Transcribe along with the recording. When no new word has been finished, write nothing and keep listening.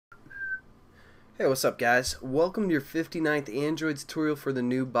Hey, what's up guys? Welcome to your 59th Android tutorial for the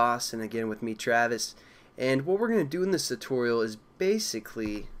new boss, and again with me, Travis. And what we're going to do in this tutorial is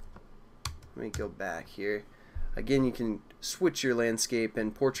basically, let me go back here. Again, you can switch your landscape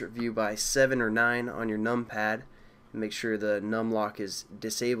and portrait view by 7 or 9 on your numpad and make sure the num lock is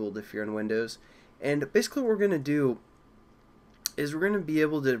disabled if you're on Windows. And basically what we're going to do is we're going to be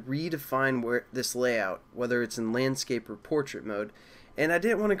able to redefine where this layout, whether it's in landscape or portrait mode. And I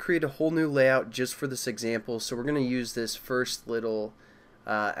didn't want to create a whole new layout just for this example, so we're going to use this first little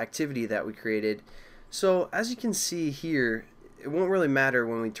activity that we created. So as you can see here, it won't really matter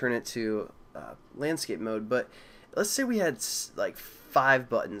when we turn it to landscape mode, but let's say we had like 5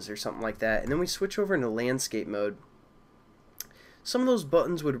 buttons or something like that, and then we switch over into landscape mode. Some of those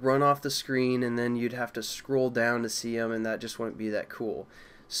buttons would run off the screen and then you'd have to scroll down to see them, and that just wouldn't be that cool.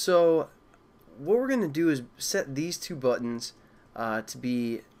 So what we're going to do is set these 2 buttons to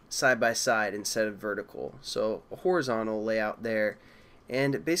be side by side instead of vertical, so a horizontal layout there.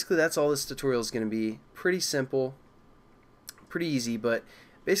 And basically that's all this tutorial is going to be. Pretty simple, pretty easy, but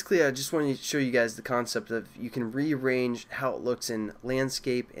basically I just wanted to show you guys the concept of you can rearrange how it looks in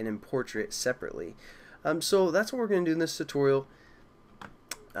landscape and in portrait separately. So that's what we're going to do in this tutorial.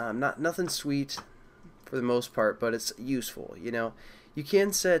 Nothing sweet for the most part, but it's useful, you know. You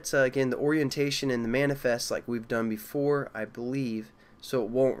can set again the orientation and the manifest like we've done before, I believe, so it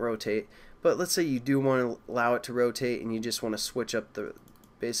won't rotate. But let's say you do want to allow it to rotate and you just want to switch up the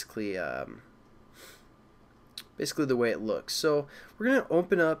basically the way it looks. So we're going to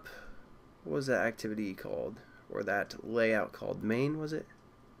open up, what was that activity called, or that layout called? Main, was it?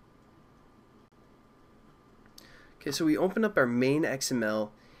 Okay, so we open up our main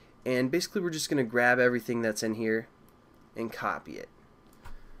XML, and basically we're just going to grab everything that's in here and copy it.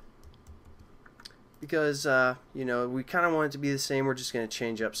 Because you know, we kind of want it to be the same, we're just going to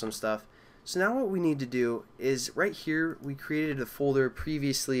change up some stuff. So now what we need to do is right here we created a folder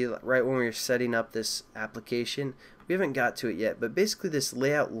previously right when we were setting up this application. We haven't got to it yet, but basically this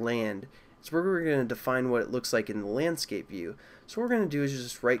layout land is where we're going to define what it looks like in the landscape view. So what we're going to do is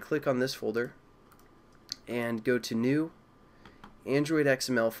just right click on this folder and go to new Android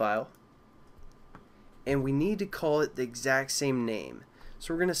XML file, and we need to call it the exact same name.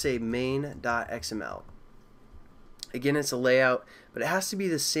 So we're going to say main.xml. Again, it's a layout, but it has to be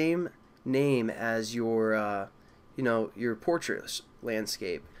the same name as your you know, your portrait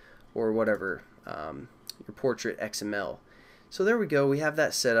landscape or whatever, your portrait XML. So there we go, we have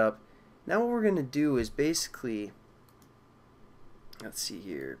that set up. Now what we're going to do is basically, let's see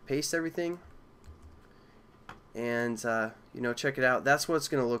here, paste everything and you know, check it out. That's what it's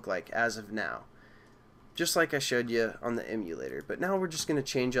going to look like as of now, just like I showed you on the emulator. But now we're just going to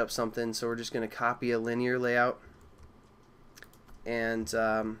change up something, so we're just going to copy a linear layout and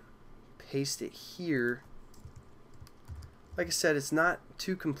paste it here. Like I said, it's not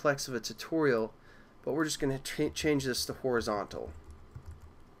too complex of a tutorial, but we're just going to change this to horizontal,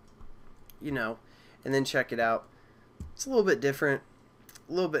 you know, and then check it out. It's a little bit different,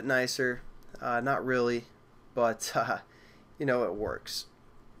 a little bit nicer, not really, but you know, it works.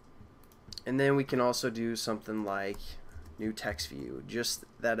 And then we can also do something like new text view, just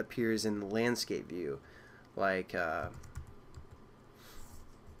that appears in the landscape view, like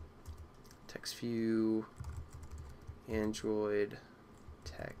text view, Android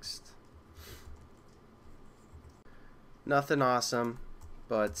text. Nothing awesome,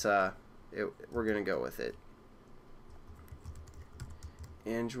 but we're gonna go with it.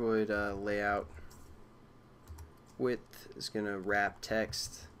 Android layout width is gonna wrap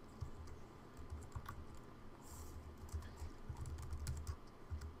text.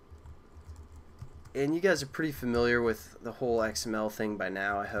 And you guys are pretty familiar with the whole XML thing by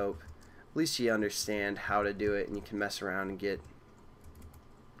now, I hope. At least you understand how to do it, and you can mess around and get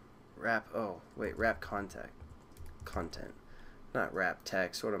wrap content, not wrap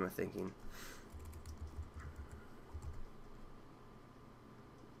text. What am I thinking?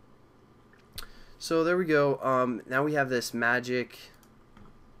 So there we go. Now we have this magic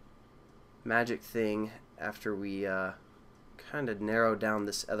thing after we kind of narrow down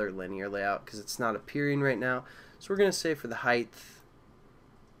this other linear layout because it's not appearing right now. So we're going to say for the height,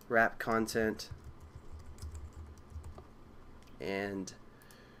 wrap content, and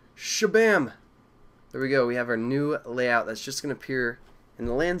shabam! There we go. We have our new layout that's just going to appear in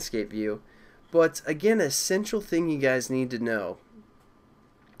the landscape view. But again, an essential thing you guys need to know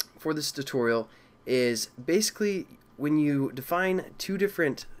for this tutorial is basically when you define 2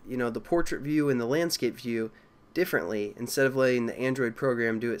 different, you know, the portrait view and the landscape view differently, instead of letting the Android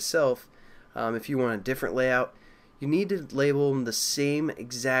program do itself, if you want a different layout, you need to label them the same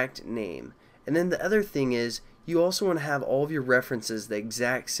exact name. And then the other thing is you also want to have all of your references the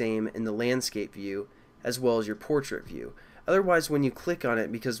exact same in the landscape view as well as your portrait view. Otherwise, when you click on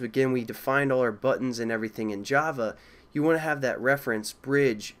it, because again we defined all our buttons and everything in Java, you want to have that reference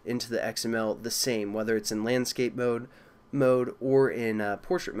bridge into the XML the same, whether it's in landscape mode or in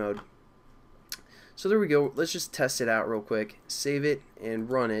portrait mode. So there we go. Let's just test it out real quick. Save it and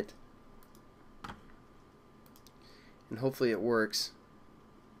run it, and hopefully it works.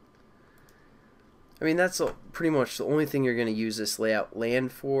 I mean, that's pretty much the only thing you're going to use this layout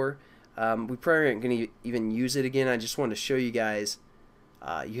land for. We probably aren't going to even use it again. I just wanted to show you guys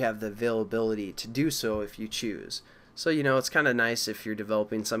you have the availability to do so if you choose. So, you know, it's kind of nice if you're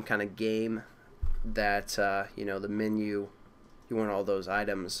developing some kind of game that, you know, the menu, you want all those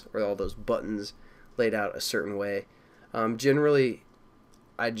items or all those buttons laid out a certain way. Generally,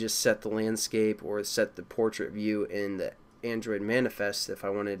 I just set the landscape or set the portrait view in the Android manifest if I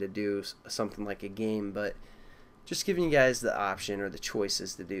wanted to do something like a game, but just giving you guys the option or the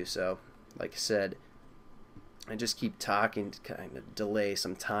choices to do so. Like I said, I just keep talking to kind of delay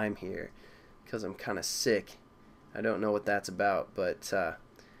some time here because I'm kind of sick. I don't know what that's about, but there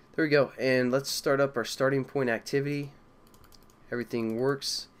we go. And let's start up our starting point activity. Everything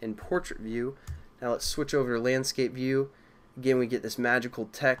works in portrait view. Now let's switch over to landscape view. Again, we get this magical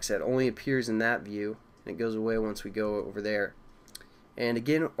text that only appears in that view, and it goes away once we go over there. And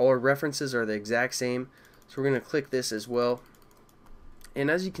again, all our references are the exact same, so we're going to click this as well.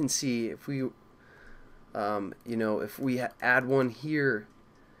 And as you can see, if we you know, if we add one here,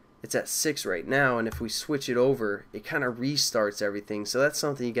 it's at 6 right now, and if we switch it over, it kind of restarts everything. So that's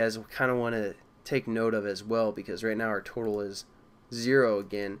something you guys will kind of want to take note of as well, because right now our total is 0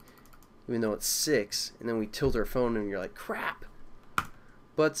 again, even though it's 6, and then we tilt our phone and you're like, crap.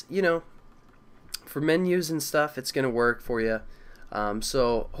 But you know, for menus and stuff, it's gonna work for you.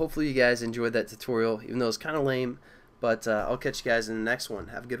 So hopefully you guys enjoyed that tutorial, even though it's kind of lame, but I'll catch you guys in the next one.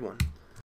 Have a good one.